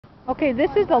Okay,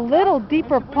 this is a little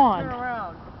deeper pond.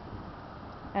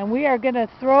 And we are going to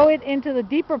throw it into the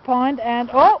deeper pond and,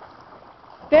 oh,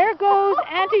 there goes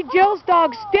Auntie Jill's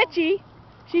dog, Stitchy.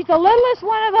 She's the littlest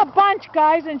one of the bunch,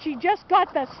 guys, and she just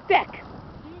got the stick.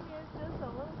 She is just a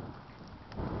little...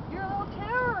 You're a little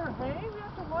terror, hey? We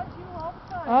have to watch you all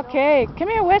the time. Okay, come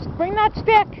here, Whisk, bring that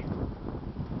stick.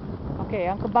 Okay,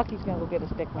 Uncle Bucky's going to go get a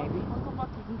stick, maybe. Uncle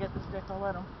Bucky can get the stick, I'll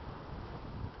let him.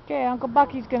 Okay, Uncle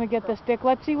Bucky's going to get the stick.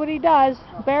 Let's see what he does.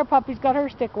 Bear Puppy's got her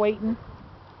stick waiting.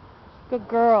 Good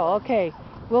girl. Okay,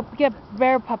 we'll get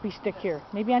Bear Puppy's stick here.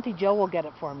 Maybe Auntie Jill will get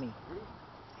it for me.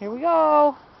 Here we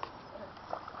go.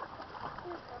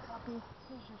 Here's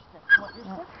your stick. Want your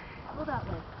stick? Go that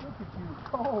way. Look at you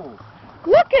go.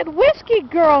 Look at Whiskey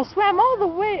Girl. Swam all the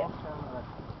way.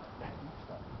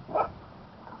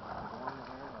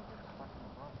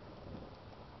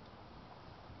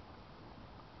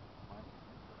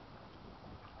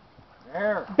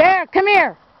 There. Bear, come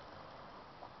here.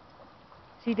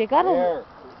 See, they got a...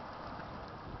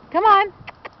 Come on.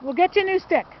 We'll get you a new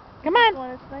stick. Come on.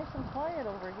 Well, it's nice and quiet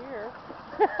over here.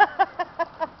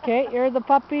 Okay, here are the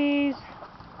puppies.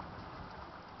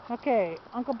 Okay,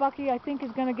 Uncle Bucky, I think,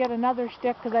 is going to get another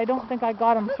stick because I don't think I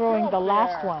got him throwing the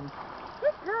last one.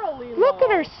 Good girl, Lilo. Look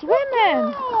at her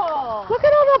swimming. Girl. Look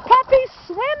at all the puppies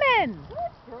swimming.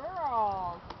 Good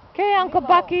girl. Okay, Uncle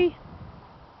Lilo. Bucky.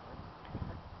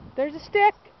 There's a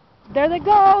stick. There they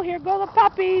go. Here go the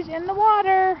puppies in the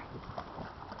water.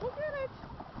 Look at it.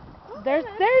 Look There's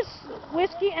at it.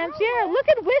 Whiskey and Sierra. Look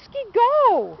at Whiskey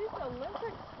go. She's an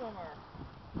Olympic swimmer.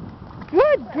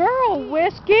 Good girl,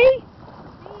 Whiskey.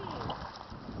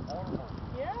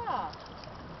 Yeah.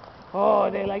 Oh,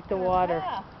 they like the water.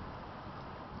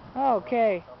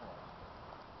 Okay.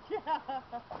 Yeah.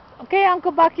 Okay,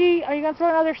 Uncle Bucky, are you going to throw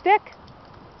another stick?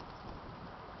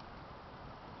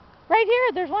 Right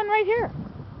here. There's one right here.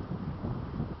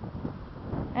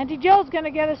 Auntie Jill's going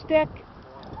to get a stick.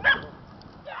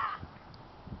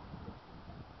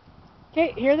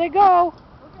 Okay, here they go.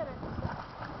 Look at it.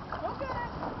 Look at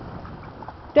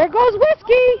it. There goes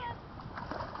Whiskey.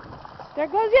 There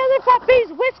goes the other puppies.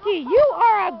 Whiskey, you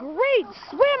are a great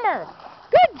swimmer.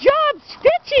 Good job,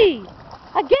 Stitchy.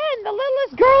 Again, the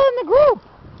littlest girl in the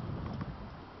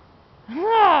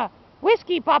group.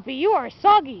 Whiskey puppy, you are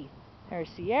soggy. There's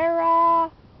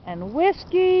Sierra and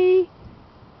Whiskey.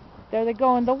 There they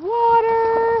go in the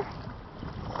water.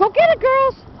 Go get it,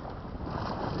 girls.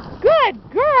 Good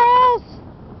girls.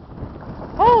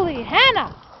 Holy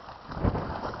Hannah.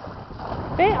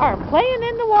 They are playing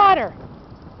in the water.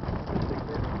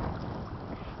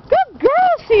 Good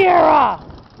girl, Sierra.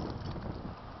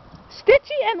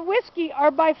 Stitchy and Whiskey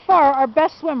are by far our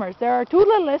best swimmers. There are two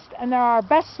littlest and there are our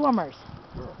best swimmers.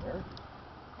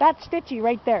 That's Stitchy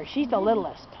right there. She's the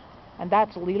littlest. And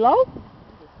that's Lilo.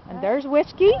 And there's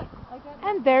Whiskey.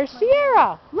 And there's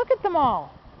Sierra. Look at them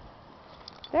all.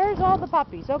 There's all the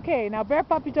puppies. Okay, now Bear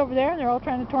Puppy's over there and they're all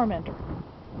trying to torment her.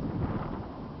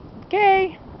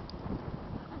 Okay.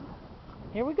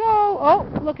 Here we go.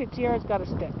 Oh, look at Sierra's got a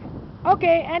stick.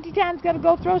 Okay, Auntie Tan's got to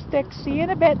go throw sticks. See you in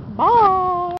a bit. Bye.